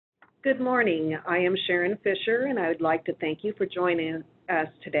Good morning. I am Sharon Fisher, and I would like to thank you for joining us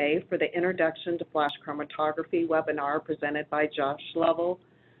today for the Introduction to Flash Chromatography webinar presented by Josh Lovell,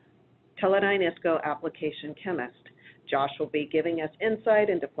 Teledyne ISCO Application Chemist. Josh will be giving us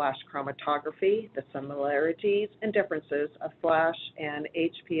insight into flash chromatography, the similarities and differences of flash and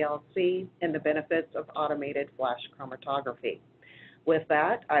HPLC, and the benefits of automated flash chromatography. With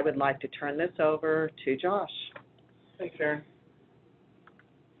that, I would like to turn this over to Josh. Thanks, Sharon.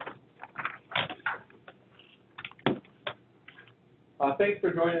 Thanks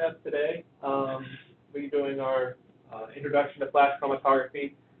for joining us today. We'll be doing our introduction to flash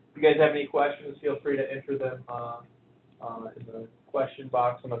chromatography. If you guys have any questions, feel free to enter them in the question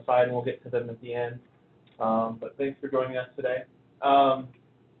box on the side, and we'll get to them at the end. But thanks for joining us today.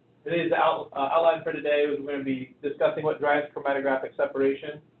 Today's outline for today is we're going to be discussing what drives chromatographic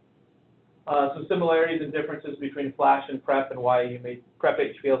separation, some similarities and differences between flash and prep, and why you may prep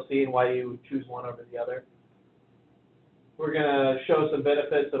HPLC and why you choose one over the other. We're going to show some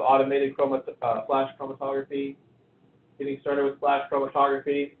benefits of automated flash chromatography, getting started with flash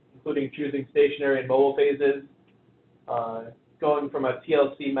chromatography, including choosing stationary and mobile phases, going from a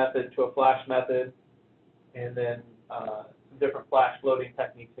TLC method to a flash method, and then some different flash loading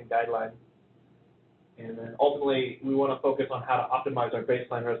techniques and guidelines. And then ultimately, we want to focus on how to optimize our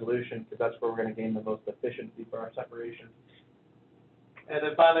baseline resolution, because that's where we're going to gain the most efficiency for our separation. And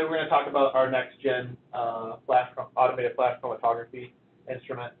then finally, we're going to talk about our next-gen automated flash chromatography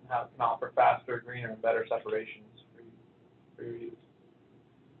instrument and how it can offer faster, greener, and better separations for your use.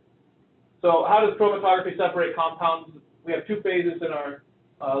 So how does chromatography separate compounds? We have two phases in our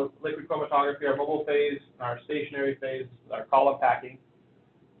liquid chromatography, our mobile phase and our stationary phase, our column packing.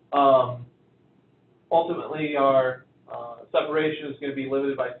 Ultimately, our separation is going to be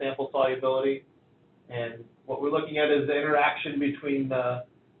limited by sample solubility, and what we're looking at is the interaction between the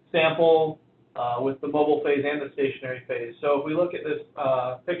sample with the mobile phase and the stationary phase. So if we look at this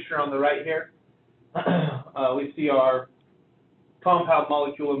picture on the right here, we see our compound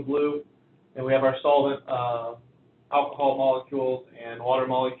molecule in blue, and we have our solvent alcohol molecules and water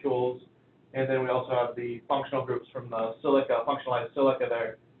molecules, and then we also have the functional groups from the silica, functionalized silica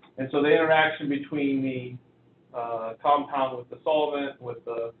there. And so the interaction between the compound with the solvent, with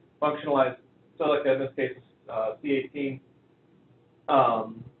the functionalized silica, in this case C18,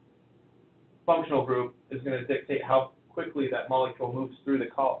 functional group, is going to dictate how quickly that molecule moves through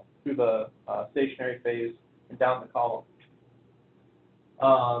the stationary phase and down the column.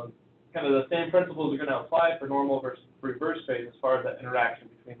 Kind of the same principles are going to apply for normal versus reverse phase as far as that interaction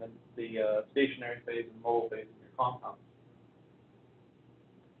between the stationary phase and mobile phase in your compound.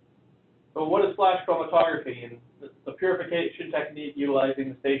 So what is flash chromatography? And the purification technique utilizing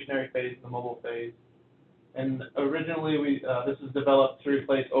the stationary phase and the mobile phase. And originally, this was developed to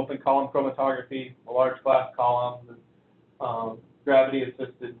replace open column chromatography, a large glass columns, and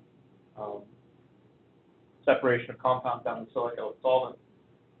gravity-assisted separation of compounds down the silica with solvent.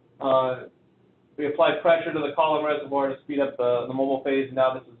 We applied pressure to the column reservoir to speed up the mobile phase, and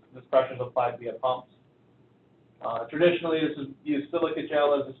now this pressure is applied via pumps. Traditionally, this is used silica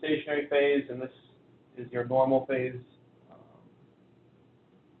gel as a stationary phase, and this is your normal phase.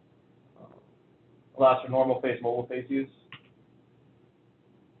 Allows for normal phase, mobile phase use.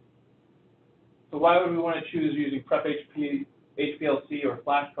 So why would we want to choose using prep HPLC or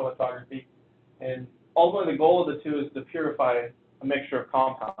flash chromatography? And ultimately, the goal of the two is to purify a mixture of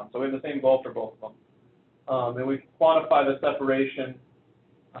compounds. So we have the same goal for both of them. And we can quantify the separation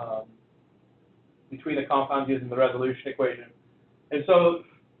between the compounds using the resolution equation. And so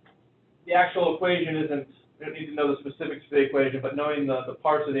the actual equation isn't, we don't need to know the specifics of the equation, but knowing the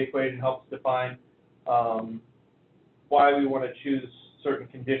parts of the equation helps define why we want to choose certain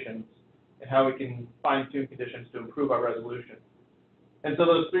conditions and how we can fine-tune conditions to improve our resolution. And so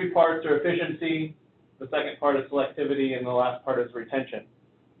those three parts are efficiency, the second part is selectivity, and the last part is retention.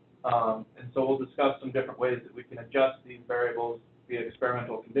 And so we'll discuss some different ways that we can adjust these variables via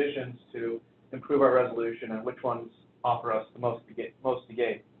experimental conditions to improve our resolution and which ones offer us the most to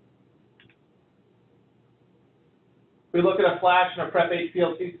gain. If we look at a flash and a prep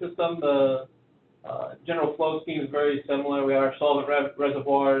HPLC system, the general flow scheme is very similar. We have our solvent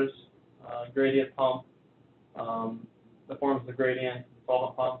reservoirs, gradient pump, that forms the gradient,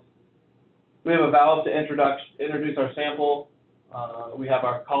 solvent pumps. We have a valve to introduce our sample. We have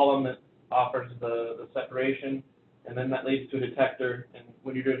our column that offers the separation, and then that leads to a detector. And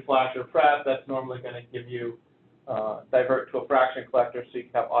when you're doing flash or prep, that's normally going to give you divert to a fraction collector so you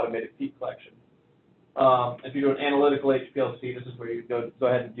can have automated peak collection. If you do an analytical HPLC, this is where you go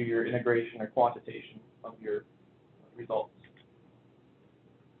ahead and do your integration or quantitation of your results.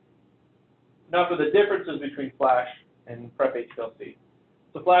 Now for the differences between flash and prep HPLC.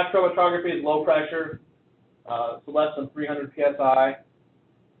 So flash chromatography is low pressure, so less than 300 psi,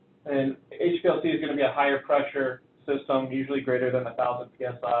 and HPLC is going to be a higher pressure system, usually greater than 1,000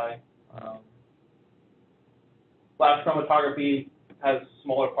 psi. Flash chromatography has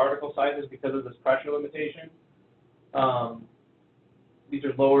smaller particle sizes because of this pressure limitation. These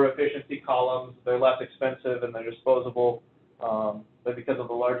are lower efficiency columns. They're less expensive and they're disposable. But because of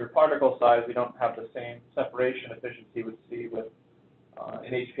the larger particle size, we don't have the same separation efficiency we see with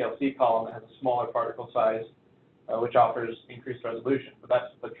an HPLC column that has a smaller particle size, which offers increased resolution. But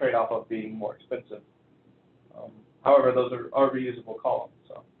that's the trade-off of being more expensive. However, those are reusable columns.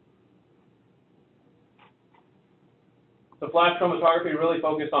 So flash chromatography really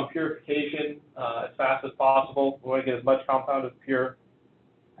focused on purification as fast as possible. We want to get as much compound as pure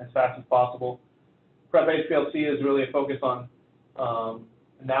as fast as possible. Prep HPLC is really a focus on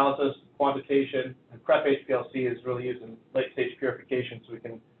analysis, quantitation, and prep HPLC is really used in late-stage purification so we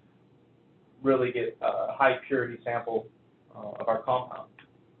can really get a high purity sample of our compound.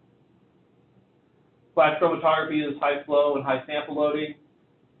 Flash chromatography is high flow and high sample loading,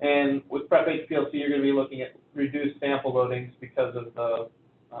 and with prep HPLC you're going to be looking at reduced sample loadings because of the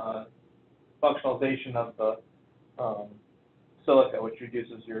functionalization of the silica, which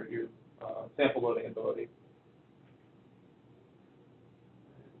reduces your sample loading ability.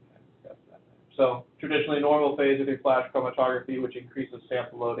 So traditionally normal phase would be flash chromatography, which increases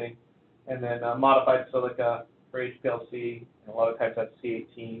sample loading, and then modified silica for HPLC, and a lot of types have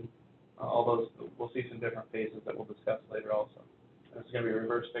C18. All those, we'll see some different phases that we'll discuss later also. And this is going to be a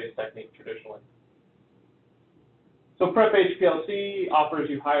reverse phase technique traditionally. So prep HPLC offers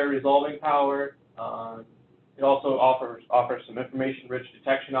you higher resolving power. It also offers some information-rich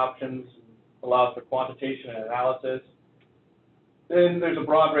detection options, allows for quantitation and analysis. Then there's a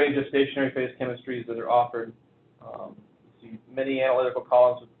broad range of stationary phase chemistries that are offered. You see many analytical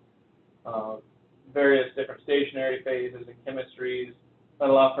columns with various different stationary phases and chemistries that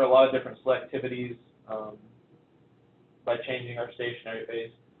allow for a lot of different selectivities by changing our stationary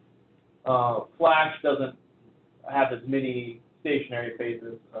phase. Flash doesn't have as many stationary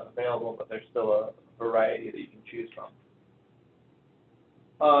phases available, but there's still a variety that you can choose from.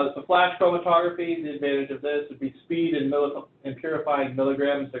 So flash chromatography, the advantage of this would be speed in purifying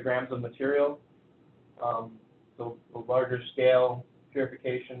milligrams to grams of material. So the larger scale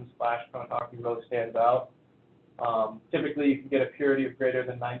purifications, flash chromatography really stands out. Typically, you can get a purity of greater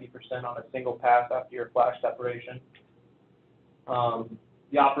than 90% on a single pass after your flash separation.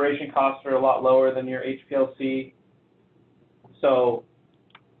 The operation costs are a lot lower than your HPLC. So,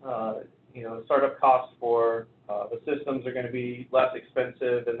 startup costs for the systems are going to be less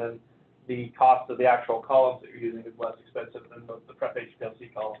expensive, and then the cost of the actual columns that you're using is less expensive than the prep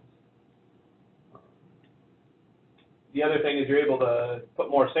HPLC columns. The other thing is you're able to put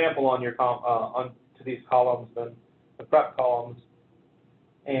more sample on your onto these columns than the prep columns,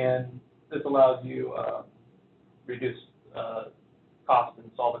 and this allows you reduce cost and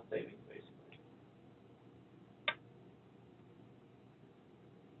solvent savings, basically.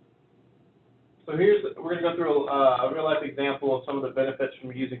 So we're going to go through a real-life example of some of the benefits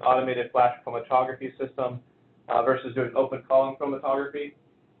from using automated flash chromatography system versus doing open column chromatography.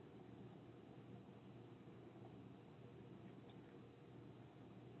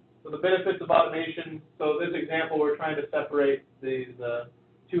 So the benefits of automation. So this example, we're trying to separate these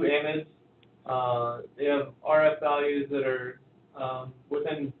two amides. They have RF values that are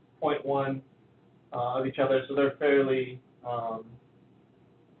within 0.1 of each other, so they're fairly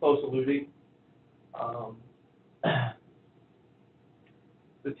close eluting.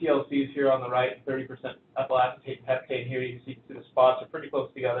 The TLCs here on the right, 30% ethyl acetate and heptane here, you can see the spots are pretty close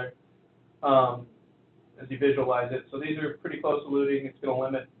together as you visualize it. So these are pretty close eluting. It's going to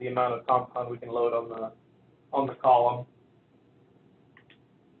limit the amount of compound we can load on the column.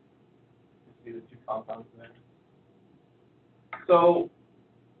 You can see the two compounds there. So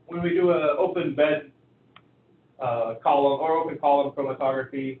when we do an open bed column or open column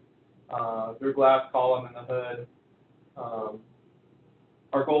chromatography through glass column in the hood,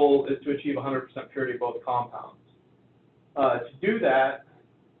 our goal is to achieve 100% purity of both compounds. To do that,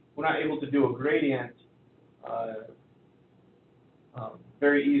 we're not able to do a gradient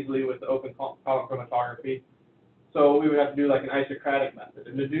very easily with the open column chromatography. So we would have to do like an isocratic method.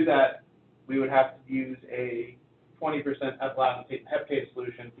 And to do that, we would have to use a 20% ethyl acetate and heptane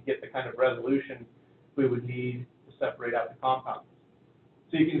solution to get the kind of resolution we would need to separate out the compounds.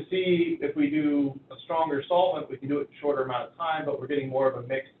 So you can see if we do a stronger solvent, we can do it in a shorter amount of time, but we're getting more of a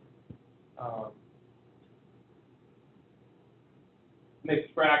mixed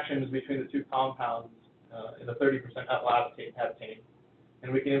mixed fractions between the two compounds in the 30% ethyl acetate heptane.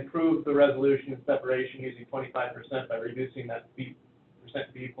 And we can improve the resolution and separation using 25% by reducing that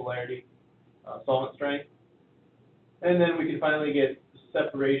percent B polarity solvent strength. And then we can finally get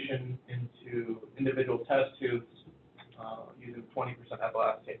separation into individual test tubes using 20% ethyl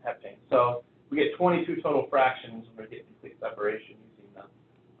acetate heptane. So we get 22 total fractions when we get complete separation using the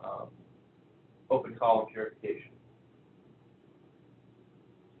open column purification.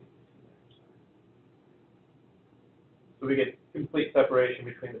 So we get complete separation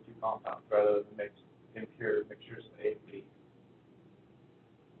between the two compounds rather than mixed impure mixtures of A and B.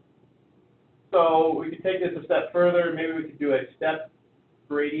 So we could take this a step further. Maybe we could do a step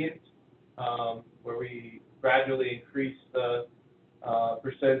gradient where we gradually increase the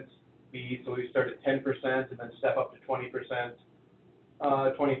percent B. So we start at 10% and then step up to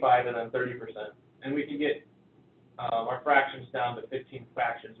 20%, 25, and then 30%. And we can get our fractions down to 15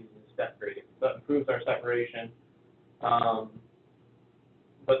 fractions using the step gradient. So that improves our separation.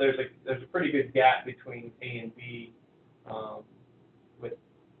 But there's a pretty good gap between A and B with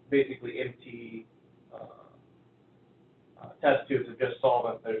basically empty test tubes of just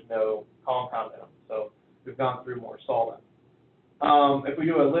solvent. There's no compound in them, so we've gone through more solvent. If we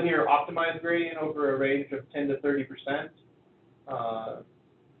do a linear optimized gradient over a range of 10 to 30%,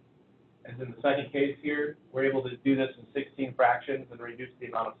 as in the second case here, we're able to do this in 16 fractions and reduce the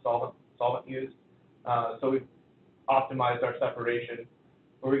amount of solvent used. So we've optimized our separation,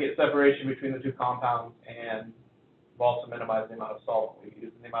 where we get separation between the two compounds, and we've also minimized the amount of solvent we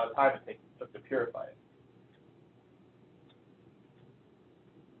use and the amount of time it took to purify it.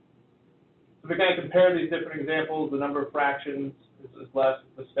 So we kind of compare these different examples. The number of fractions is less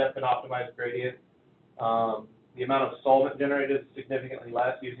with the step and optimized gradient. The amount of solvent generated is significantly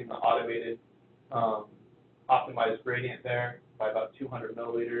less using the automated optimized gradient there by about 200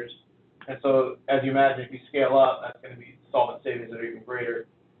 milliliters. And so, as you imagine, if you scale up, that's going to be solvent savings that are even greater.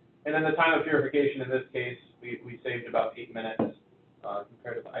 And then the time of purification in this case, we saved about 8 minutes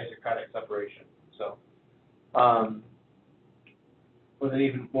compared to the isocratic separation. So, with an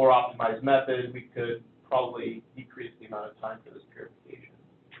even more optimized method, we could probably decrease the amount of time for this purification.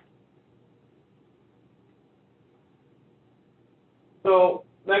 So,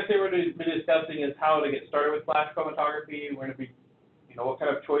 next thing we're going to be discussing is how to get started with flash chromatography. We're going to be what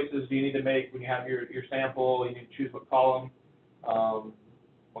kind of choices do you need to make when you have your sample? You need to choose what column,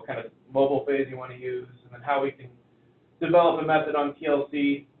 what kind of mobile phase you want to use, and then how we can develop a method on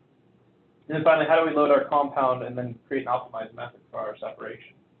TLC. And then finally, how do we load our compound and then create an optimized method for our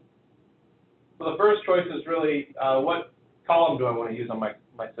separation? So the first choice is really what column do I want to use on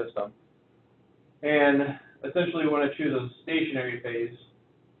my system? And essentially, we want to choose a stationary phase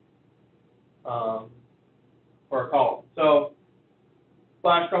for a column. So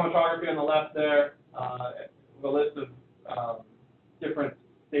flash chromatography on the left there, the list of different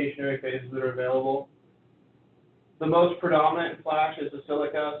stationary phases that are available. The most predominant in flash is the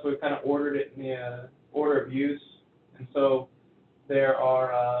silica, so we've kind of ordered it in the order of use. And so there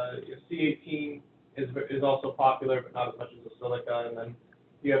are C18 is also popular, but not as much as the silica. And then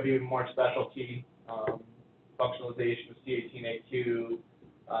you have even more specialty functionalization of C18A2,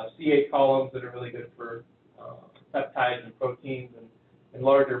 C8 columns that are really good for peptides and proteins and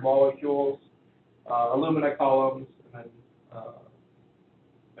larger molecules, alumina columns, and then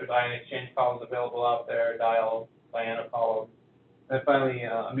there's ion exchange columns available out there, diol, diana columns. And then finally,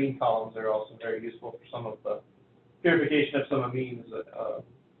 amine columns are also very useful for some of the purification of some amines that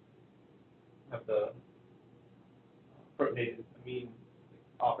have the protonated amine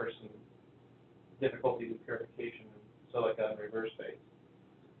offers some difficulties with purification in silica and reverse phase.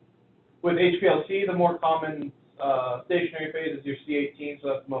 With HPLC, the more common stationary phase is your C18, so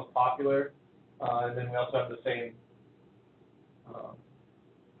that's the most popular. And then we also have the same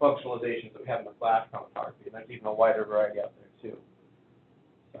functionalizations that we have in the flash chromatography, and there's even a wider variety out there too.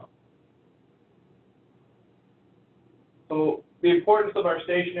 So the importance of our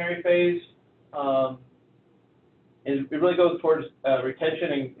stationary phase is it really goes towards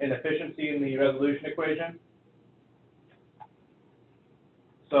retention and efficiency in the resolution equation.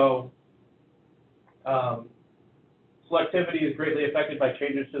 So selectivity is greatly affected by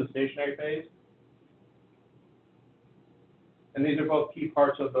changes to the stationary phase. And these are both key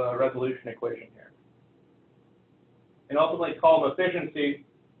parts of the resolution equation here. And ultimately, column efficiency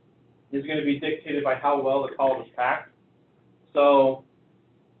is going to be dictated by how well the column is packed. So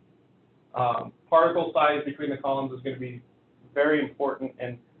particle size between the columns is going to be very important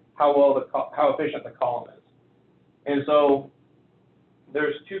in how efficient the column is. And so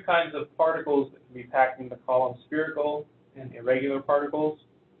there's two kinds of particles that can be packed in the column: spherical and irregular particles.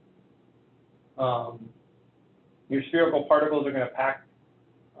 Your spherical particles are going to pack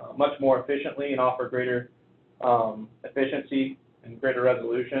much more efficiently and offer greater efficiency and greater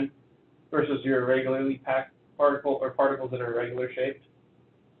resolution versus your irregularly packed particle or particles that are irregular shaped.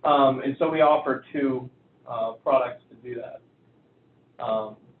 And so we offer two products to do that.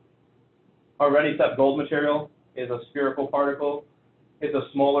 Our ReadySep Gold material is a spherical particle. It's a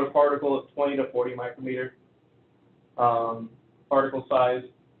smaller particle of 20 to 40 micrometer particle size,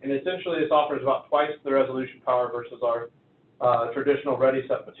 and essentially this offers about twice the resolution power versus our traditional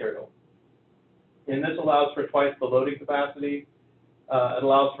ReadySep material. And this allows for twice the loading capacity. It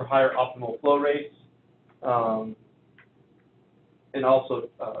allows for higher optimal flow rates, and also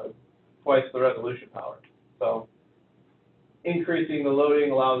twice the resolution power. So increasing the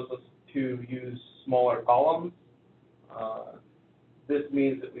loading allows us to use smaller columns. This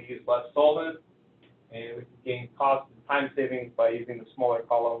means that we use less solvent, and we can gain cost and time savings by using the smaller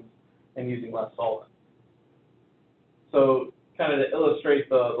columns and using less solvent. So kind of to illustrate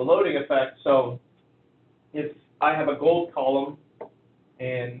the loading effect, so if I have a gold column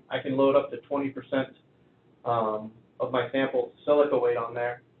and I can load up to 20% of my sample silica weight on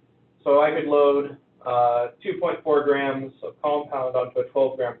there, so I could load 2.4 grams of compound onto a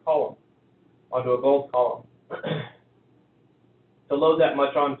 12-gram column, onto a gold column. To load that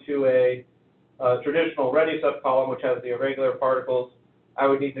much onto a traditional ReadySep column, which has the irregular particles, I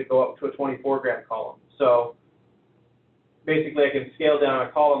would need to go up to a 24-gram column. So basically, I can scale down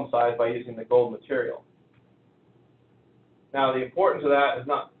a column size by using the gold material. Now, the importance of that is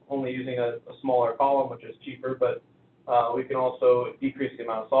not only using a smaller column, which is cheaper, but we can also decrease the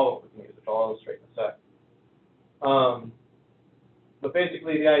amount of solvent we can use, which I'll illustrate in a sec. But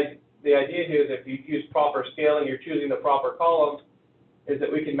basically, the idea here is if you use proper scaling, you're choosing the proper column, is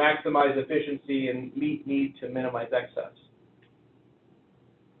that we can maximize efficiency and meet need to minimize excess.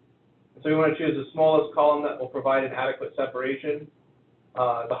 So we want to choose the smallest column that will provide an adequate separation.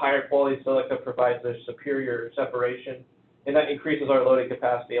 The higher quality silica provides a superior separation, and that increases our loading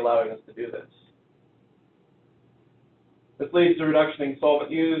capacity, allowing us to do this. This leads to reduction in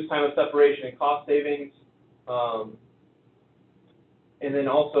solvent use, time of separation, and cost savings. And then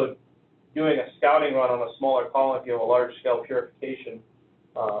also doing a scouting run on a smaller column if you have a large-scale purification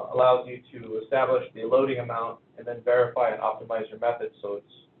allows you to establish the loading amount and then verify and optimize your method so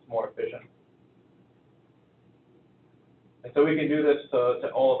it's more efficient. And so we can do this to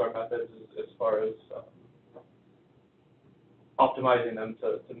all of our methods as far as optimizing them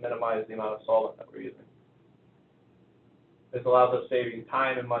to minimize the amount of solvent that we're using. This allows us saving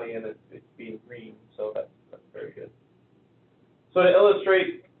time and money, and it's being green, so that's very good. So to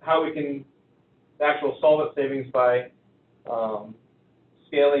illustrate how we can, the actual solvent savings by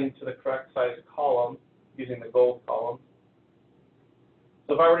scaling to the correct size column using the gold column.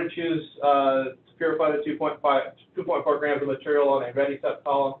 So if I were to choose to purify the 2.4 grams of material on a ReadySep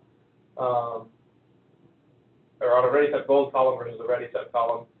column, or on a ReadySep gold column versus a ReadySep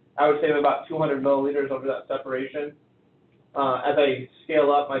column, I would save about 200 milliliters over that separation. As I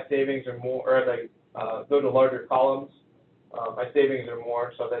scale up, my savings are more, or as I go to larger columns, my savings are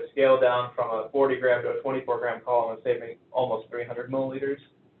more. So as I scale down from a 40 gram to a 24 gram column, I'm saving almost 300 milliliters.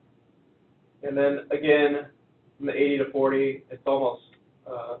 And then again, from the 80 to 40, it's almost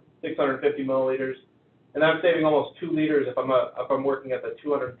 650 milliliters. And I'm saving almost 2 liters if I'm working at the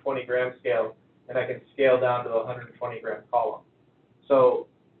 220 gram scale, and I can scale down to the 120 gram column. So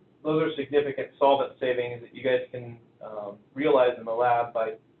those are significant solvent savings that you guys can realize in the lab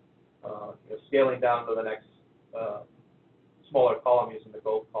by scaling down to the next smaller column using the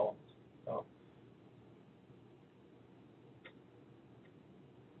gold columns.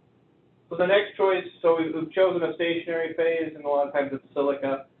 So the next choice, so we've chosen a stationary phase, and a lot of times it's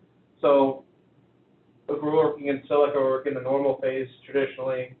silica. So if we're working in silica, we're working the normal phase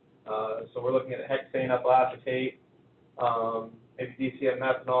traditionally. So we're looking at hexane ethyl acetate, maybe DCM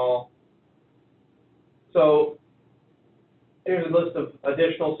methanol. So here's a list of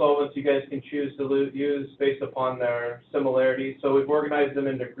additional solvents you guys can choose to use based upon their similarities. So we've organized them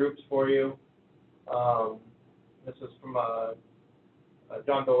into groups for you. This is from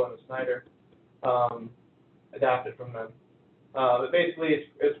John Dolan and Snyder, adapted from them. But basically,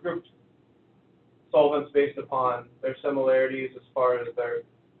 it's grouped solvents based upon their similarities as far as their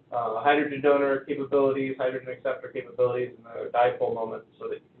hydrogen donor capabilities, hydrogen acceptor capabilities, and their dipole moment, so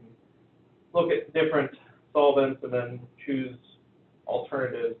that you can look at different solvents and then choose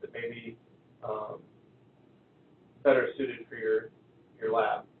alternatives that may be better suited for your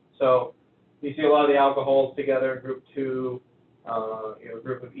lab. So you see a lot of the alcohols together in group 2,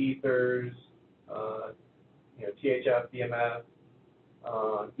 group of ethers, THF, DMF,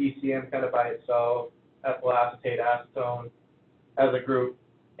 DCM kind of by itself, ethyl acetate, acetone as a group.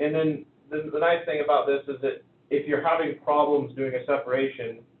 And then the nice thing about this is that if you're having problems doing a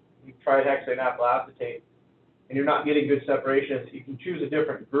separation, you've tried hexane ethyl acetate, and you're not getting good separations, you can choose a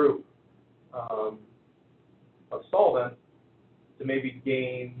different group of solvent to maybe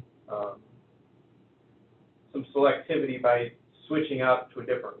gain some selectivity by switching up to a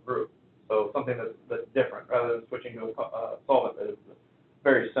different group. So something that's different rather than switching to a solvent that is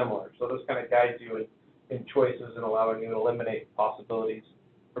very similar. So this kind of guides you in choices and allowing you to eliminate possibilities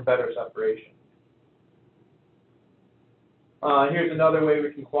for better separation. Here's another way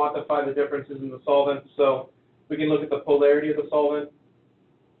we can quantify the differences in the solvents. So we can look at the polarity of the solvent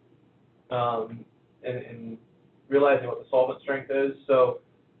and realizing what the solvent strength is. So,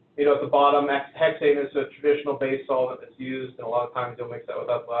 at the bottom, hexane is a traditional base solvent that's used, and a lot of times you'll mix that with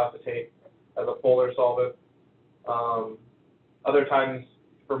ethyl acetate as a polar solvent. Other times,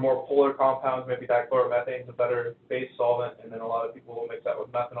 for more polar compounds, maybe dichloromethane is a better base solvent, and then a lot of people will mix that with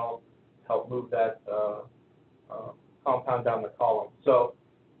methanol to help move that compound down the column. So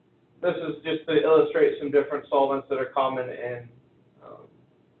this is just to illustrate some different solvents that are common in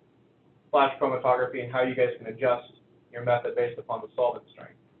flash chromatography and how you guys can adjust your method based upon the solvent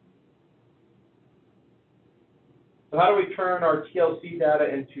strength. So how do we turn our TLC data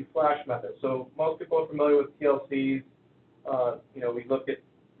into flash methods? So most people are familiar with TLCs. We look at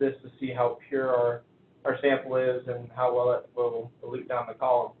this to see how pure our sample is and how well it will elute down the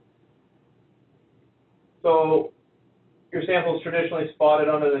column. So your sample is traditionally spotted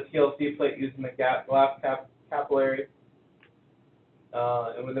under the TLC plate using the glass capillary.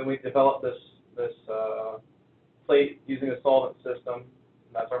 And then we developed this plate using a solvent system,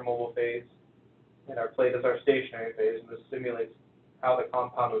 and that's our mobile phase. And our plate is our stationary phase, and this simulates how the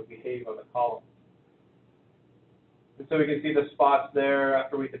compound would behave on the column. And so we can see the spots there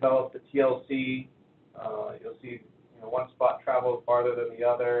after we developed the TLC. You'll see one spot traveled farther than the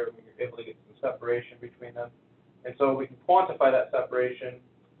other, and we're able to get some separation between them. And so we can quantify that separation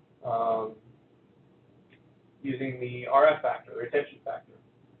using the RF factor, the retention factor.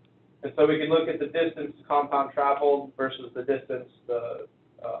 And so we can look at the distance the compound traveled versus the distance the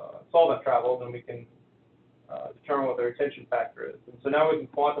solvent traveled, and we can determine what the retention factor is. And so now we can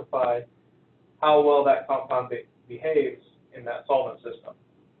quantify how well that compound behaves in that solvent system.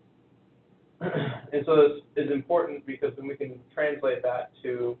 And so this is important because then we can translate that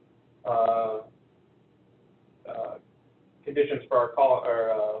to conditions for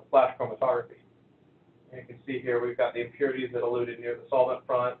our flash chromatography. And you can see here we've got the impurities that eluted near the solvent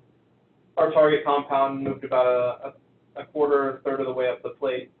front. Our target compound moved about a quarter, a third of the way up the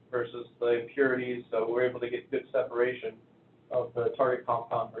plate versus the impurities, so we're able to get good separation of the target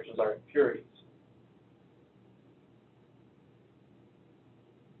compound versus our impurities.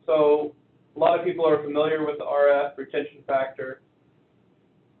 So a lot of people are familiar with the RF retention factor,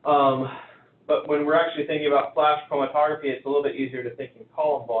 but when we're actually thinking about flash chromatography, it's a little bit easier to think in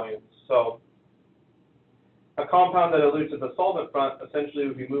column volumes. So a compound that elutes at the solvent front essentially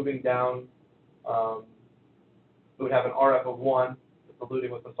would be moving down. It would have an RF of 1, it's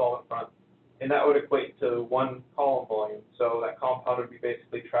eluting with the solvent front, and that would equate to 1 column volume. So that compound would be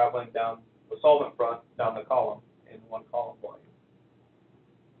basically traveling down the solvent front, down the column, in 1 column volume.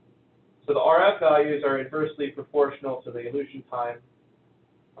 So the RF values are inversely proportional to the elution time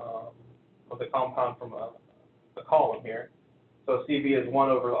of the compound from a column here. So CV is 1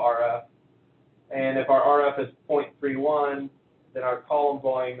 over the RF. And if our RF is 0.31, then our column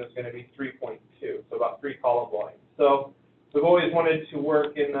volume is going to be 3.2, so about 3 column volumes. So we've always wanted to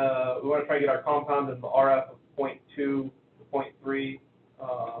work in, we want to try to get our compound in the RF of 0.2 to 0.3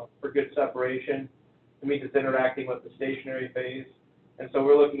 for good separation. It means it's interacting with the stationary phase. And so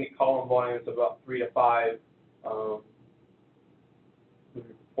we're looking at column volumes of about 3 to 5,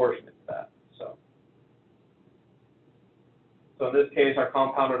 proportionate to that. So in this case, our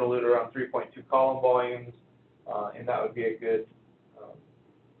compound would elute around 3.2 column volumes, and that would be a good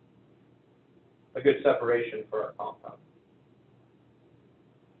separation for our compound.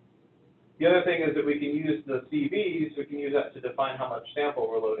 The other thing is that we can use the CVs, we can use that to define how much sample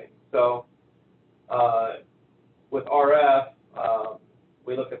we're loading. So with RF,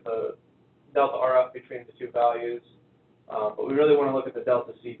 we look at the delta RF between the 2 values, but we really want to look at the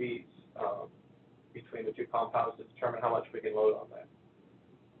delta CVs between the 2 compounds to determine how much we can load on there.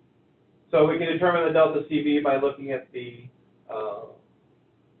 So we can determine the delta CV by looking at the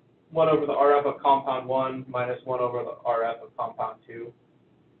 1 over the RF of compound 1 minus 1 over the RF of compound 2.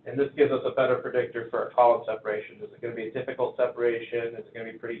 And this gives us a better predictor for our column separation. Is it going to be a difficult separation? Is it going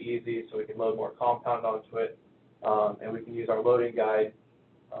to be pretty easy so we can load more compound onto it? and we can use our loading guide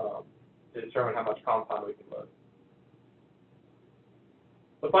to determine how much compound we can load.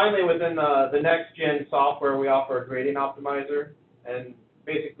 But finally, within the next gen software, we offer a gradient optimizer, and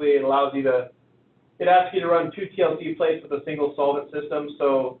basically it allows you to, it asks you to run 2 TLC plates with a single solvent system.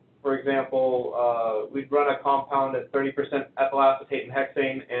 So, for example, we'd run a compound at 30% ethyl acetate and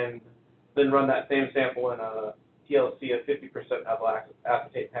hexane, and then run that same sample in a TLC of 50% ethyl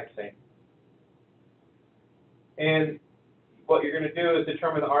acetate and hexane. And what you're going to do is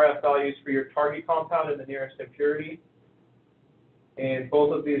determine the RF values for your target compound and the nearest impurity. And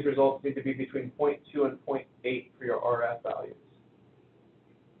both of these results need to be between 0.2 and 0.8 for your RF values.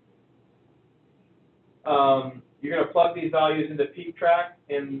 You're going to plug these values into peak track,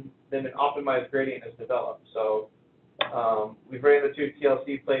 and then an optimized gradient is developed. So we've ran the 2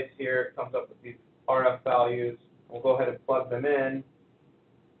 TLC plates here. It comes up with these RF values. We'll go ahead and plug them in.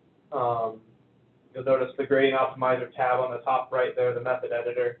 You'll notice the gradient optimizer tab on the top right there, the method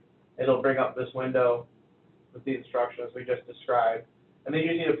editor. It'll bring up this window with the instructions we just described. And then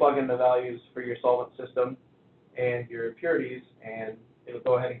you need to plug in the values for your solvent system and your impurities, and it'll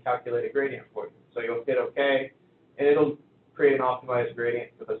go ahead and calculate a gradient for you. So you'll hit OK, and it'll create an optimized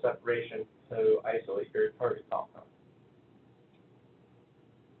gradient for the separation to isolate your target compound.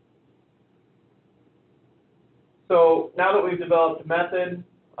 So now that we've developed a method,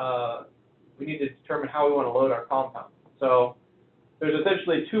 we need to determine how we want to load our compound. So there's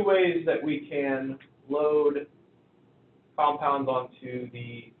essentially 2 ways that we can load compounds onto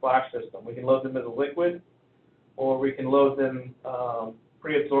the flash system. We can load them as a liquid, or we can load them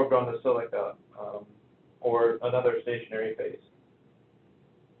pre-absorbed on the silica or another stationary phase.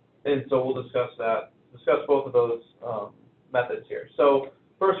 And so we'll discuss both of those methods here. So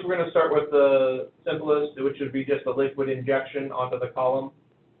first, we're going to start with the simplest, which would be just a liquid injection onto the column.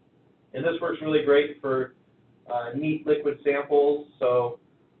 And this works really great for neat liquid samples, so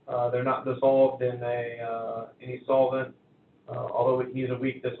they're not dissolved in any solvent, although we can use a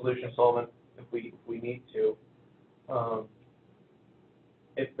weak dissolution solvent if we need to.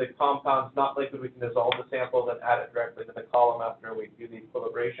 If the compound's not liquid, we can dissolve the sample, then add it directly to the column after we do the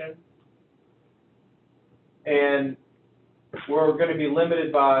equilibration. And we're going to be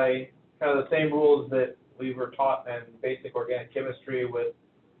limited by kind of the same rules that we were taught in basic organic chemistry with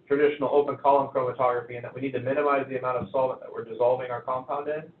traditional open column chromatography, and that we need to minimize the amount of solvent that we're dissolving our compound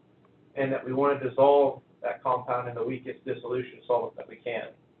in, and that we want to dissolve that compound in the weakest dissolution solvent that we can.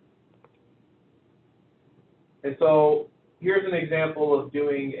 And so here's an example of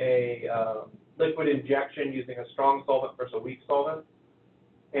doing a liquid injection using a strong solvent versus a weak solvent.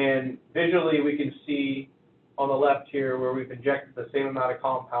 And visually we can see on the left here where we've injected the same amount of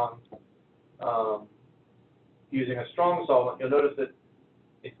compound using a strong solvent. You'll notice that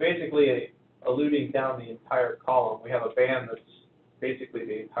it's basically eluting down the entire column. We have a band that's basically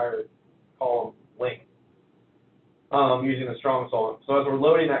the entire column length using a strong solvent. So as we're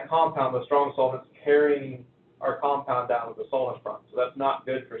loading that compound, the strong solvent's carrying our compound down with the solvent front. So that's not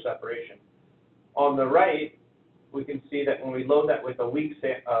good for separation. On the right, we can see that when we load that with a weak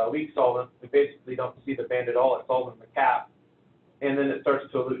solvent, we basically don't see the band at all. It's all in the cap. And then it starts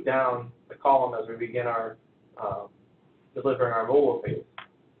to elute down the column as we begin our delivering our mobile phase.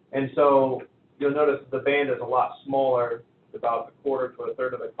 And so you'll notice that the band is a lot smaller, about 1/4 to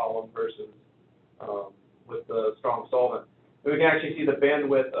 1/3 of the column versus with the strong solvent. And we can actually see the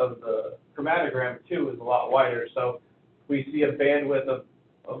bandwidth of the chromatogram too is a lot wider. So we see a bandwidth of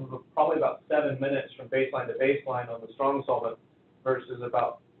probably about 7 minutes from baseline to baseline on the strong solvent versus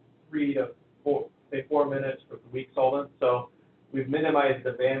about 3 to 4 minutes with the weak solvent. So we've minimized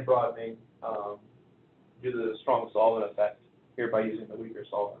the band broadening due to the strong solvent effect here by using the weaker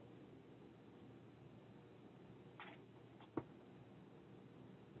solvent.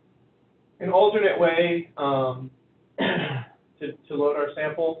 An alternate way to load our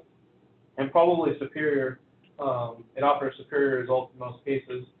sample, and probably superior, it offers superior results in most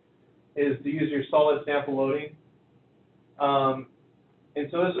cases, is to use your solid sample loading. And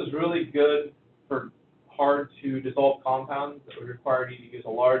so this is really good for hard to dissolve compounds that would require you to use a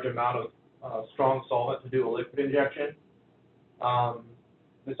large amount of strong solvent to do a liquid injection.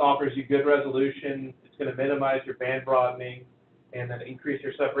 This offers you good resolution. It's going to minimize your band broadening and then increase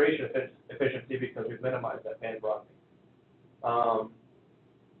your separation efficiency because we've minimized that band broadening.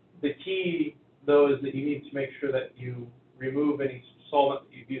 The key, though, is that you need to make sure that you remove any solvent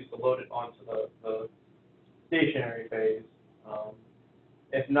that you've used to load it onto the stationary phase.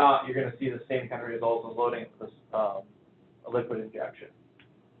 If not, you're going to see the same kind of results as loading with a liquid injection.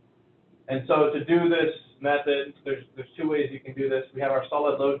 And so to do this method, there's 2 ways you can do this. We have our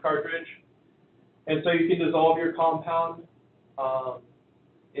solid load cartridge, And so you can dissolve your compound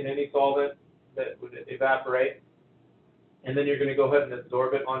in any solvent that would evaporate, and then you're going to go ahead and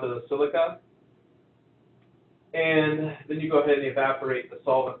absorb it onto the silica, and then you go ahead and evaporate the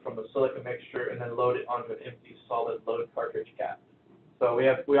solvent from the silica mixture and then load it onto an empty solid load cartridge cap. So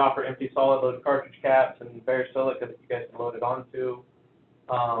we offer empty solid load cartridge caps and bare silica that you guys can load it onto.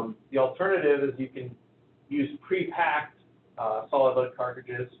 The alternative is you can use pre-packed solid load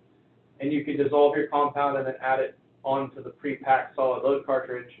cartridges, and you can dissolve your compound and then add it onto the pre-packed solid load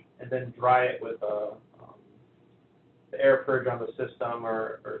cartridge and then dry it with the air purge on the system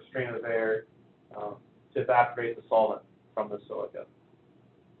or a stream of air to evaporate the solvent from the silica.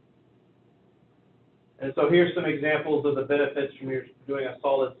 And so here's some examples of the benefits from doing a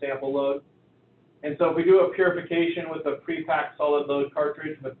solid sample load. And so if we do a purification with a pre-packed solid load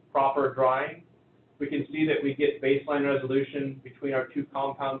cartridge with proper drying, we can see that we get baseline resolution between our two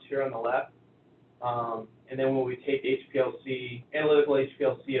compounds here on the left. And then when we take HPLC, analytical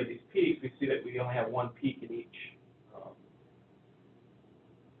HPLC of these peaks, we see that we only have one peak in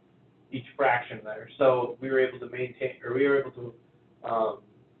each fraction there. So we were able to maintain, or we were able to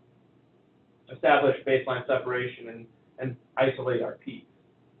establish baseline separation and isolate our peaks.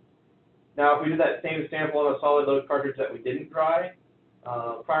 Now, if we did that same sample on a solid load cartridge that we didn't dry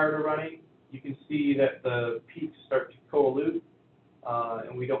prior to running, you can see that the peaks start to coalute,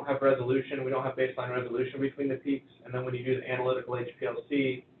 and we don't have resolution. We don't have baseline resolution between the peaks. And then when you do the analytical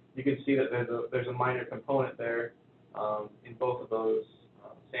HPLC, you can see that there's a minor component there in both of those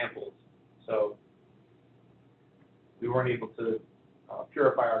samples. So we weren't able to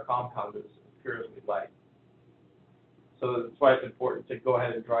purify our compound as pure as we'd like. So that's why it's important to go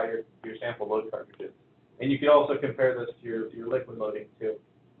ahead and dry your sample load cartridges. And you can also compare this to your liquid loading too.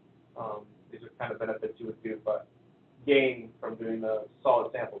 These are kind of benefits you would do, but gain from doing the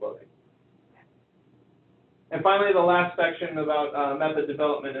solid sample loading. And finally, the last section about method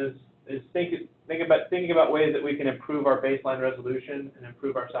development is thinking about ways that we can improve our baseline resolution and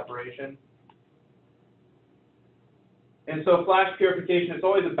improve our separation. And so flash purification, it's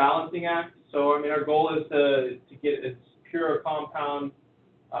always a balancing act. So I mean, our goal is to get as pure a compound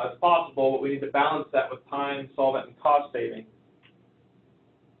as possible, but we need to balance that with time, solvent, and cost savings.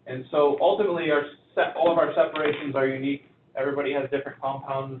 And so ultimately, all of our separations are unique. Everybody has different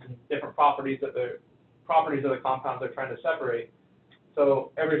compounds and different properties of the compounds they're trying to separate.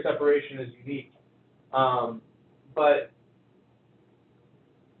 So every separation is unique. But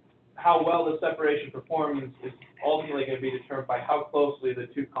how well the separation performs is ultimately going to be determined by how closely the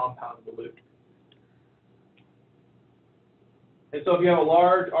two compounds dilute. And so if you have a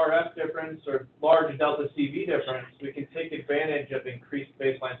large RF difference or large delta CV difference, we can take advantage of increased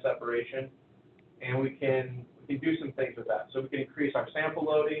baseline separation, and we can do some things with that. So we can increase our sample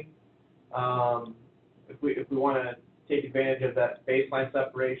loading. If we want to take advantage of that baseline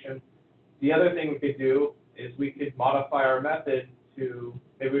separation. The other thing we could do is we could modify our method to,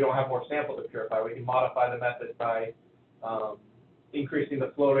 maybe we don't have more samples to purify, we can modify the method by increasing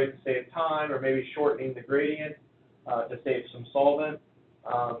the flow rate to save time, or maybe shortening the gradient to save some solvent.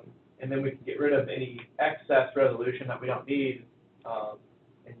 And then we can get rid of any excess resolution that we don't need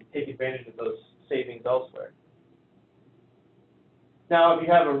and take advantage of those savings elsewhere. Now, if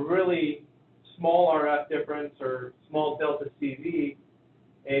you have a really small RF difference or small delta CV,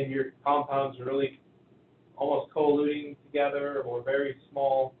 and your compounds are really almost co-eluting together, or very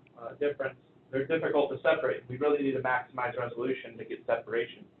small difference, they're difficult to separate. We really need to maximize resolution to get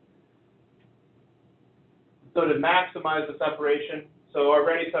separation. So to maximize the separation, so our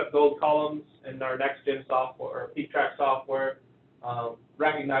ReadySep gold columns in our next-gen software, or peak track software,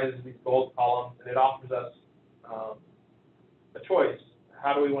 recognizes these gold columns, and it offers us a choice.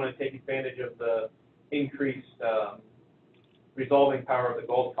 How do we want to take advantage of the increased resolving power of the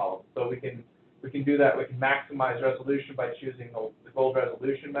gold column? So we can do that. We can maximize resolution by choosing the gold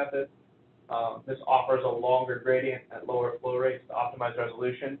resolution method. This offers a longer gradient at lower flow rates to optimize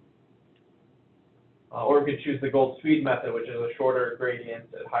resolution. Or we could choose the gold speed method, which is a shorter gradient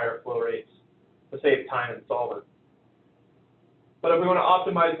at higher flow rates to save time and solvent. But if we want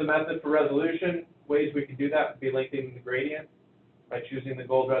to optimize the method for resolution, ways we can do that would be lengthening the gradient by choosing the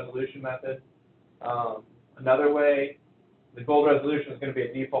gold resolution method. Another way, the gold resolution is going to be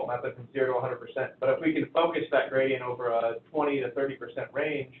a default method from 0 to 100%. But if we can focus that gradient over a 20 to 30%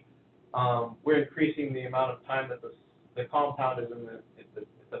 range, we're increasing the amount of time that the compound is in its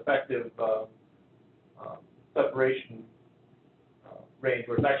effective separation range,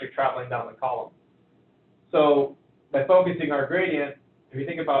 where it's actually traveling down the column. So by focusing our gradient, if you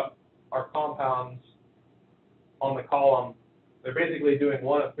think about our compounds on the column, they're basically doing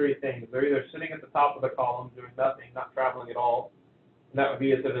one of three things. They're either sitting at the top of the column doing nothing, not traveling at all, and that would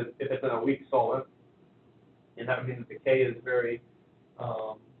be if it's in a weak solvent, and that would mean that the K is very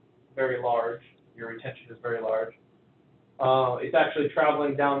large, your retention is very large. It's actually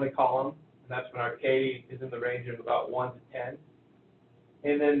traveling down the column, and that's when our K is in the range of about 1 to 10.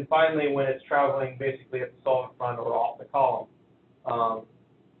 And then finally, when it's traveling basically at the solvent front or off the column.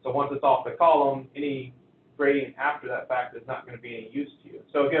 So once it's off the column, any gradient after that fact is not going to be any use to you.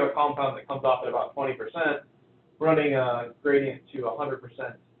 So if you have a compound that comes off at about 20%, running a gradient to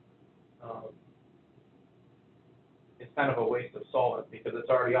 100%, it's kind of a waste of solvent because it's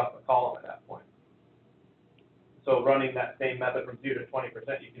already off the column at that point. So running that same method from 0 to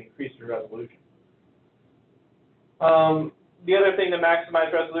 20%, you can increase your resolution. The other thing to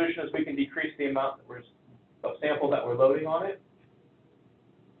maximize resolution is we can decrease the amount of sample that we're loading on it.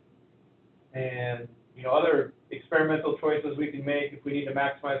 And other experimental choices we can make if we need to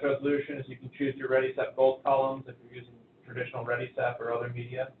maximize resolution is you can choose your ReadySep gold columns if you're using traditional ReadySep or other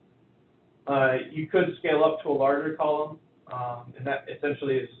media. You could scale up to a larger column, and that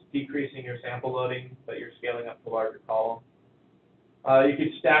essentially is decreasing your sample loading, but you're scaling up to a larger column. You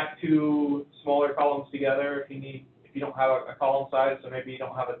could stack two smaller columns together if you don't have a column size, so maybe you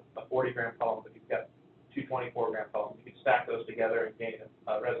don't have a 40-gram column, but you've got two 24-gram columns. You could stack those together and gain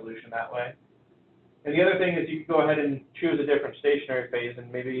a resolution that way. And the other thing is you could go ahead and choose a different stationary phase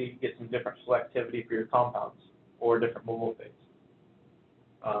and maybe get some different selectivity for your compounds or different mobile phase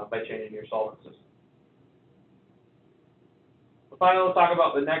by changing your solvent system. So finally, we'll talk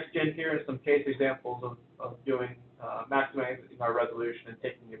about the next gen here and some case examples of doing maximizing our resolution and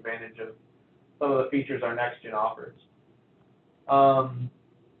taking advantage of some of the features our next gen offers.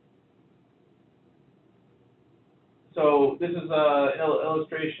 So this is an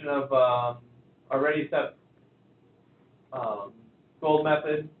illustration of our ReadySep gold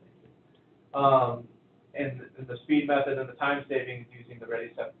method and the speed method and the time savings using the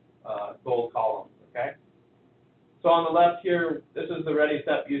ReadySep gold columns. Okay. So on the left here, this is the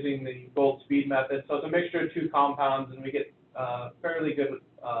ReadySep using the gold speed method. So it's a mixture of two compounds, and we get fairly good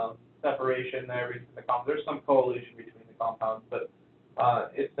separation there between the compounds. There's some correlation between the compounds, but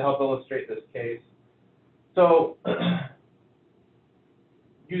it's to help illustrate this case. So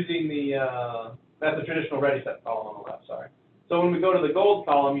using that's a traditional ReadySep column on the left, sorry. So when we go to the gold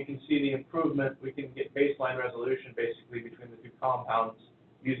column, you can see the improvement. We can get baseline resolution basically between the two compounds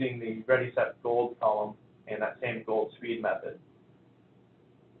using the ReadySep gold column and that same gold speed method.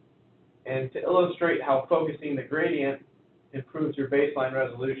 And to illustrate how focusing the gradient improves your baseline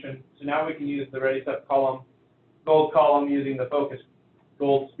resolution, so now we can use the ReadySep gold column using the focus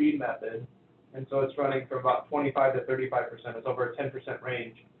gold speed method. And so it's running from about 25 to 35%. It's over a 10%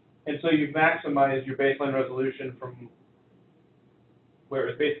 range. And so you've maximized your baseline resolution from where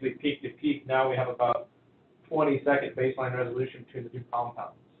it was basically peak to peak. Now we have about 20-second baseline resolution between the two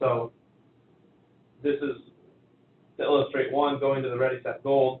compounds. So this is to illustrate, one, going to the ReadySep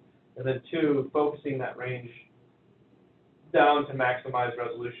gold, and then two, focusing that range down to maximize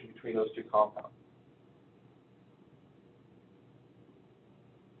resolution between those two compounds.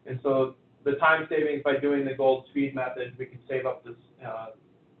 And so the time savings by doing the gold speed method, we can save up to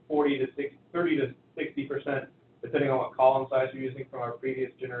 30 to 60%, depending on what column size you're using from our previous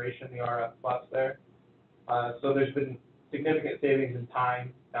generation, the RF Plus there. So there's been significant savings in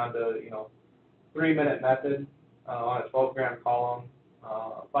time down to 3-minute method on a 12-gram column,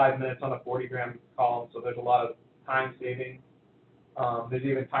 5 minutes on a 40-gram column. So there's a lot of time saving. There's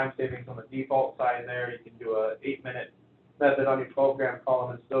even time savings on the default side there. You can do a 8-minute method on your 12-gram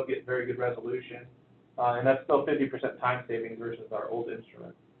column and still get very good resolution. And that's still 50% time savings versus our old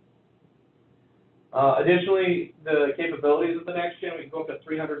instrument. Additionally, the capabilities of the next gen, we can go up to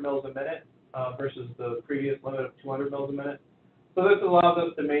 300 mils a minute versus the previous limit of 200 mils a minute. So this allows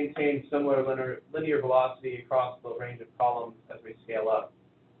us to maintain similar linear velocity across the range of columns as we scale up,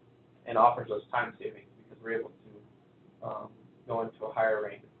 and offers us time savings because we're able to go into a higher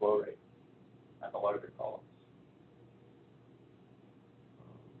range of flow rate at the larger columns.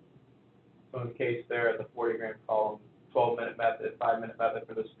 So in the case there at the 40-gram column, 12-minute method, 5-minute method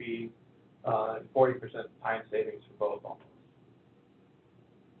for the speed, and 40% time savings for both almost.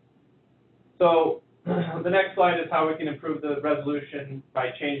 So the next slide is how we can improve the resolution by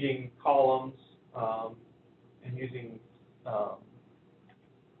changing columns and using our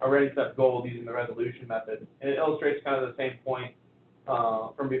ReadySep gold using the resolution method. And it illustrates kind of the same point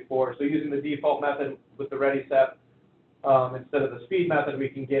from before. So using the default method with the ReadySep, instead of the speed method, we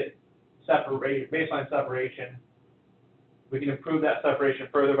can get baseline separation. We can improve that separation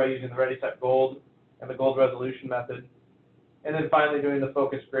further by using the ReadySep gold and the gold resolution method. And then finally, doing the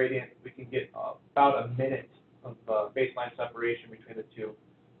focus gradient, we can get about a minute of baseline separation between the two,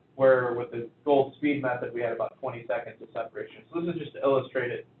 where with the gold speed method, we had about 20 seconds of separation. So this is just to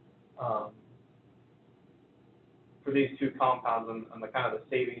illustrate it for these two compounds and the kind of the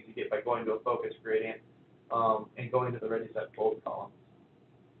savings you get by going to a focus gradient and going to the ready, set, fold column.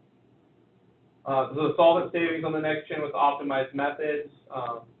 So the solvent savings on the next gen with optimized methods.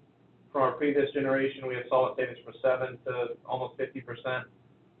 From our previous generation, we have solvent savings from 7 to almost 50%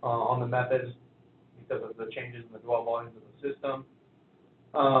 on the methods because of the changes in the dwell volumes of the system.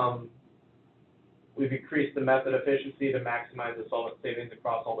 We've increased the method efficiency to maximize the solvent savings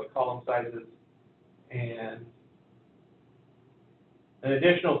across all the column sizes. And an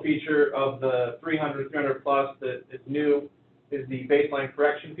additional feature of the 300 plus that is new is the baseline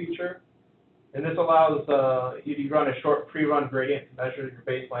correction feature. And this allows you to run a short pre-run gradient to measure your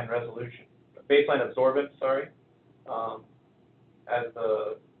baseline resolution, baseline absorbance, sorry, as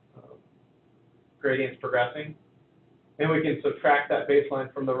the gradient's progressing. And we can subtract that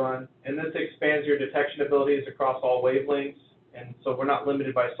baseline from the run. And this expands your detection abilities across all wavelengths. And so we're not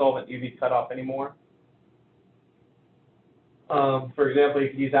limited by solvent UV cutoff anymore. For example, you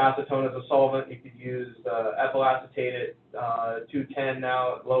could use acetone as a solvent. You could use ethyl acetate at 210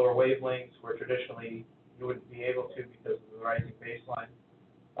 now at lower wavelengths, where traditionally you wouldn't be able to because of the rising baseline.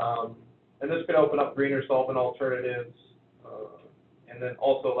 And this could open up greener solvent alternatives, and then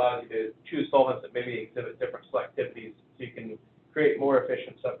also allows you to choose solvents that maybe exhibit different selectivities, so you can create more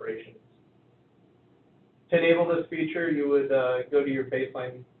efficient separations. To enable this feature, you would go to your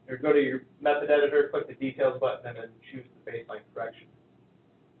baseline, or go to your method editor, click the details button, and then choose the baseline correction.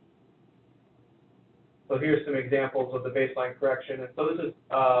 So here's some examples of the baseline correction. And so this is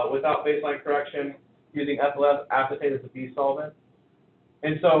without baseline correction, using ethyl acetate as a B solvent.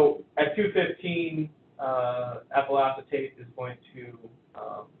 And so at 215, ethyl acetate is going to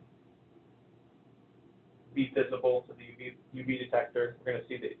be visible to the UV detector. We're going to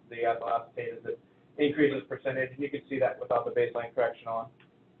see the ethyl acetate as it increases percentage, and you can see that without the baseline correction on.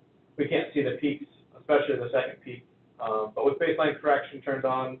 We can't see the peaks, especially the second peak. But with baseline correction turned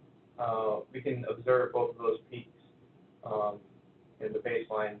on, we can observe both of those peaks in the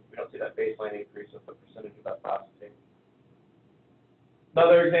baseline. We don't see that baseline increase with the percentage of ethyl acetate.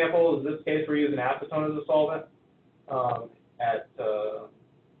 Another example is, in this case, we're using acetone as a solvent. And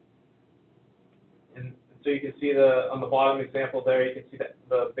so you can see on the bottom example there, you can see that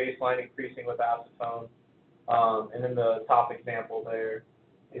the baseline increasing with acetone. And then the top example there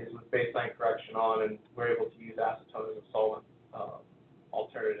is with baseline correction on, and we're able to use acetone as a solvent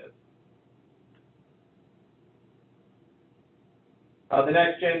alternative. The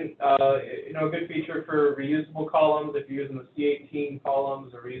next gen, a good feature for reusable columns, if you're using the C18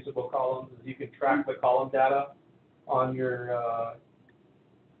 columns or reusable columns, is you can track the column data on your,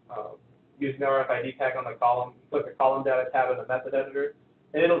 using the RFID tag on the column. You click the column data tab in the method editor,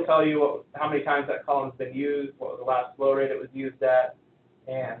 and it'll tell you how many times that column's been used, what was the last flow rate it was used at,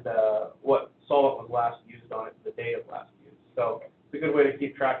 and what solvent was last used on it, the date of last use. So it's a good way to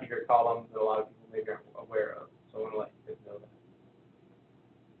keep track of your columns that a lot of people maybe aren't aware of. So I want to let you guys know that.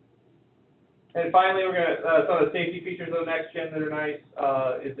 And finally, we're going to, some of the safety features of the next gen that are nice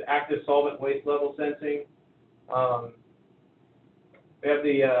is active solvent waste level sensing. We have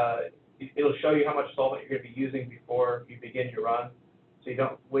it'll show you how much solvent you're going to be using before you begin your run, so you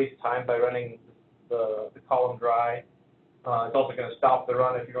don't waste time by running the column dry. It's also going to stop the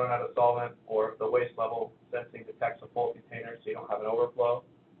run if you run out of solvent, or if the waste level sensing detects a full container, so you don't have an overflow.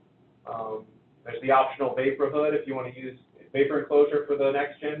 There's the optional vapor hood if you want to use vapor enclosure for the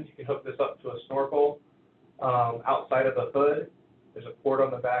next gen. You can hook this up to a snorkel outside of the hood. There's a port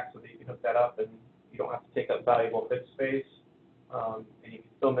on the back so that you can hook that up, and you don't have to take up valuable hood space, and you can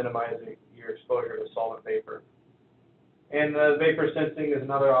still minimize your exposure to solvent vapor. And the vapor sensing is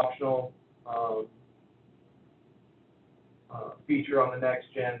another optional feature on the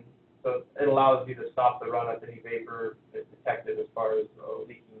next gen. So it allows you to stop the run if any vapor is detected as far as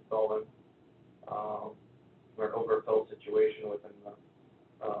leaking solvent or an overfill situation within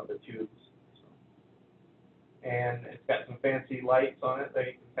the tubes. So. And it's got some fancy lights on it that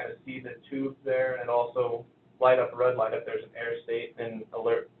you can kind of see the tubes there, and also light up red light if there's an air state, and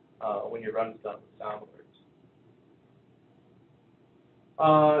alert when your run's done with sound alerts.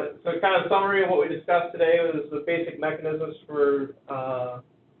 So kind of summary of what we discussed today was the basic mechanisms for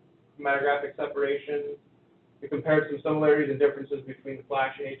chromatographic separation. We compared some similarities and differences between the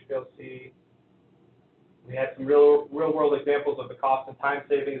flash and HPLC. We had some real world examples of the cost and time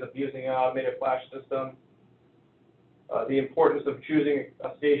savings of using an automated flash system. The importance of choosing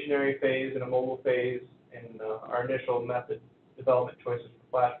a stationary phase and a mobile phase in our initial method development choices for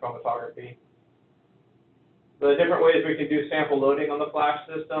flash chromatography. The different ways we can do sample loading on the flash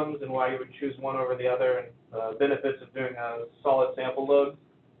systems and why you would choose one over the other, and benefits of doing a solid sample load.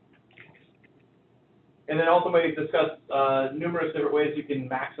 And then ultimately discuss numerous different ways you can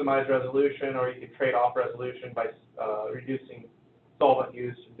maximize resolution, or you can trade off resolution by reducing solvent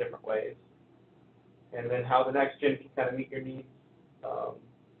use in different ways. And then how the next gen can kind of meet your needs of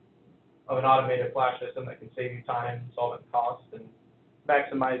an automated flash system that can save you time, solvent costs, and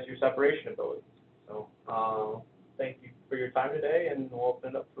maximize your separation ability. So thank you for your time today, and we'll open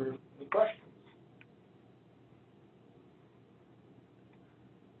it up for any questions.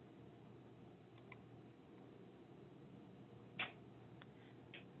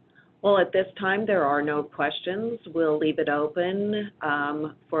 Well, at this time, there are no questions. We'll leave it open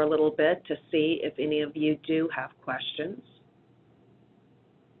for a little bit to see if any of you do have questions.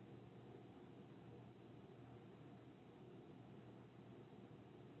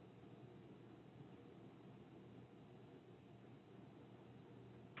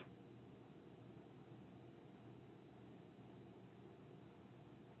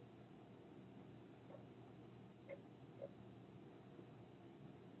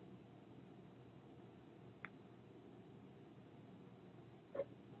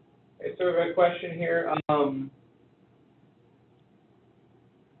 Okay, so we have a question here.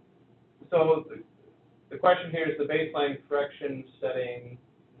 So the question here is, the baseline correction setting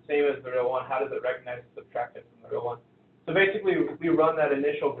the same as the real one? How does it recognize and subtract it from the real one? So basically, we run that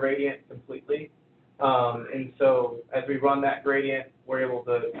initial gradient completely. And so as we run that gradient, we're able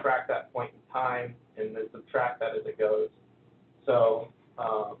to track that point in time and then subtract that as it goes. So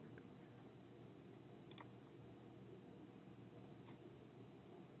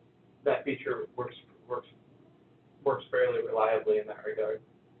that feature works fairly reliably in that regard.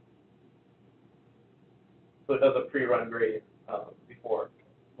 So it does a pre-run gradient before,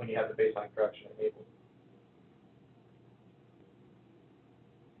 when you have the baseline correction enabled.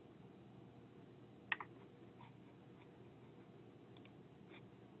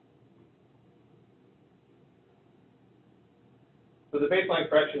 So the baseline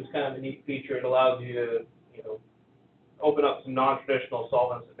correction is kind of a neat feature. It allows you to, open up some non-traditional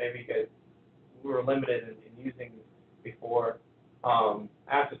solvents that maybe you guys were limited in using before.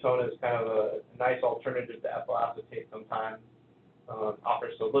 Acetone is kind of a nice alternative to ethyl acetate sometimes.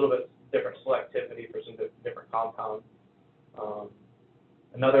 Offers a little bit different selectivity for some different compounds.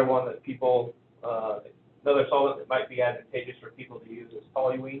 Another one that people, another solvent that might be advantageous for people to use is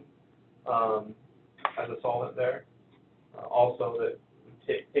toluene as a solvent there. Also that would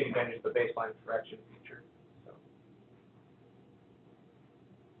take advantage of the baseline correction feature.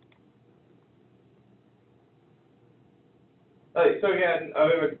 So again, I have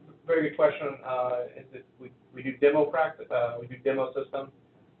a very good question. Is that we do demo practice, we do demo systems.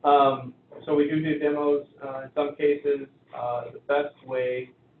 So we do demos in some cases. The best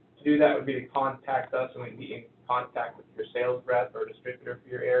way to do that would be to contact us, and we can be in contact with your sales rep or distributor for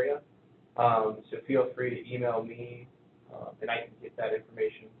your area. So feel free to email me, and I can get that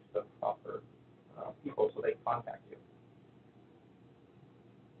information to the proper people so they can contact you.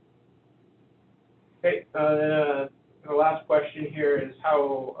 Okay. The last question here is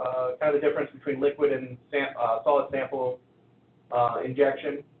how kind of the difference between liquid and solid sample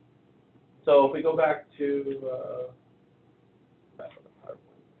injection. So if we go back to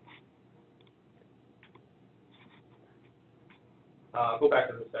go back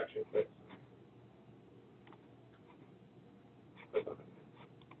to this section, please.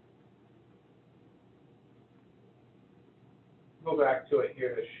 Go back to it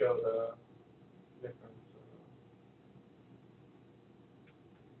here to show the difference.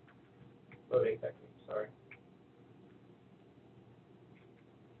 Loading technique, sorry.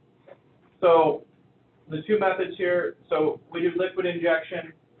 So the two methods here, so we do liquid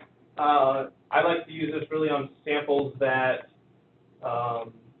injection. I like to use this really on samples that are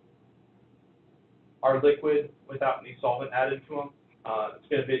liquid without any solvent added to them. It's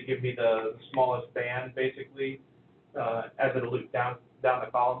going to give me the smallest band, basically, as it'll loop down the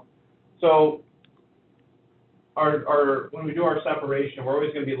column. So when we do our separation, we're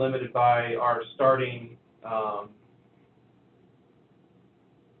always going to be limited by our starting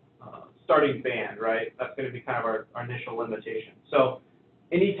band, right? That's going to be kind of our initial limitation. So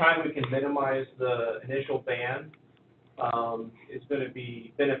anytime we can minimize the initial band, is going to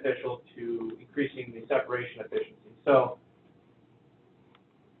be beneficial to increasing the separation efficiency. So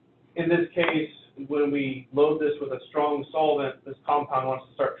in this case, when we load this with a strong solvent, this compound wants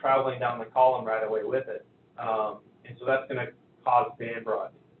to start traveling down the column right away with it. And so that's going to cause band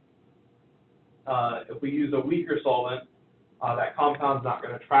broadening. If we use a weaker solvent, that compound's not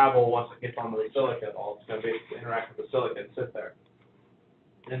going to travel once it gets onto the silica at all. It's going to basically interact with the silica and sit there.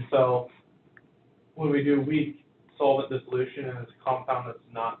 And so when we do weak solvent dissolution and it's a compound that's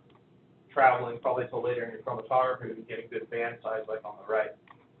not traveling probably until later in your chromatography, we get a good band size like on the right.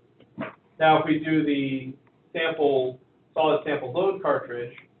 Now if we do the solid sample load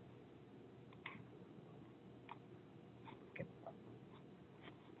cartridge,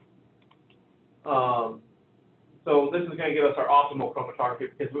 so this is going to give us our optimal chromatography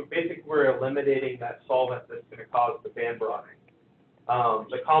because we're eliminating that solvent that's going to cause the band broadening.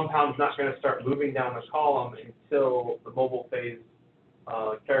 The compound's not going to start moving down the column until the mobile phase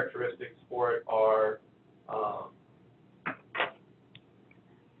characteristics for it are,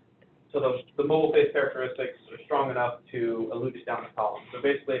 so the mobile phase characteristics are strong enough to elute it down the column. So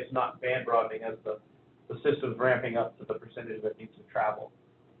basically it's not band broadening as the system's ramping up to the percentage that needs to travel.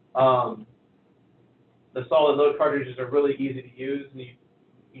 The solid load cartridges are really easy to use. And if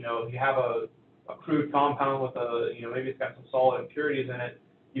you have a crude compound with maybe it's got some solid impurities in it,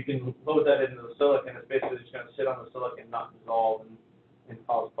 you can load that into the silicon. It's basically just going to sit on the silicon, not dissolve, and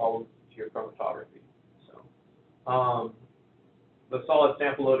cause problems to your chromatography. So the solid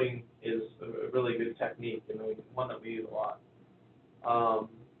sample loading is a really good technique and one that we use a lot.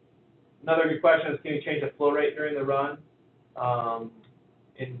 Another good question is, can you change the flow rate during the run?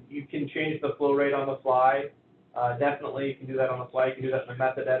 And you can change the flow rate on the fly. Definitely, you can do that on the fly. You can do that in the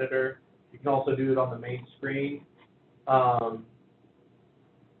method editor. You can also do it on the main screen.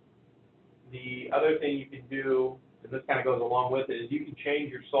 The other thing you can do, and this kind of goes along with it, is you can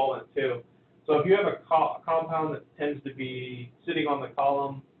change your solvent too. So if you have a compound that tends to be sitting on the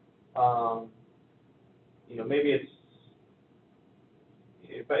column, maybe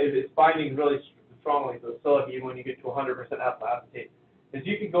it's binding really strongly to the silica even when you get to 100% ethyl acetate, is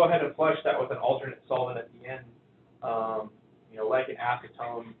you can go ahead and flush that with an alternate solvent at the end, like an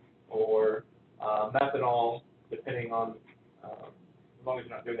acetone or methanol, depending on, as long as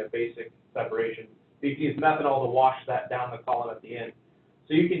you're not doing a basic separation. You can use methanol to wash that down the column at the end.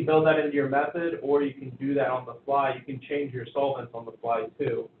 So you can build that into your method, or you can do that on the fly. You can change your solvents on the fly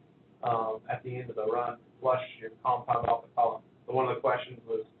too, at the end of the run, flush your compound off the column. So one of the questions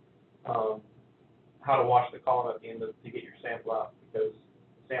was how to wash the column at the end to get your sample out, because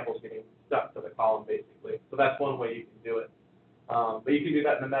the sample's getting stuck to the column basically. So that's one way you can do it. But you can do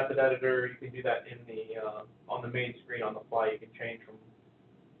that in the method editor. You can do that in the on the main screen on the fly. You can change from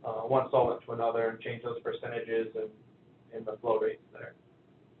one solvent to another and change those percentages and the flow rates there.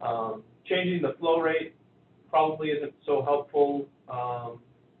 Changing the flow rate probably isn't so helpful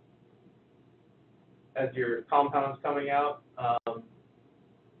as your compound's coming out.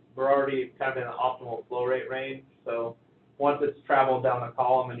 We're already kind of in an optimal flow rate range, so once it's traveled down the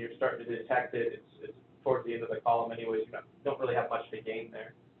column and you're starting to detect it, it's towards the end of the column anyways. You don't really have much to gain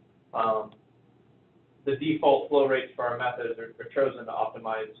there. The default flow rates for our methods are chosen to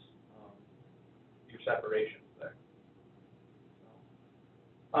optimize your separations there.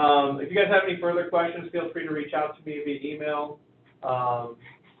 If you guys have any further questions, feel free to reach out to me via email. I'd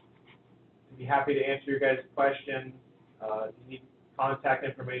be happy to answer your guys' questions. If you need contact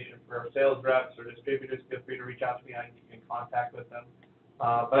information for our sales reps or distributors, feel free to reach out to me. I can get you in contact with them.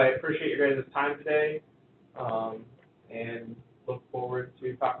 But I appreciate your guys' time today, and look forward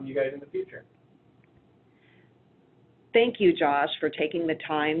to talking to you guys in the future. Thank you, Josh, for taking the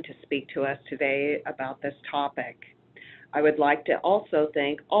time to speak to us today about this topic. I would like to also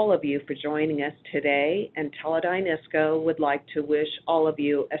thank all of you for joining us today, and Teledyne ISCO would like to wish all of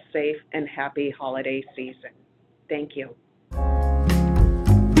you a safe and happy holiday season. Thank you.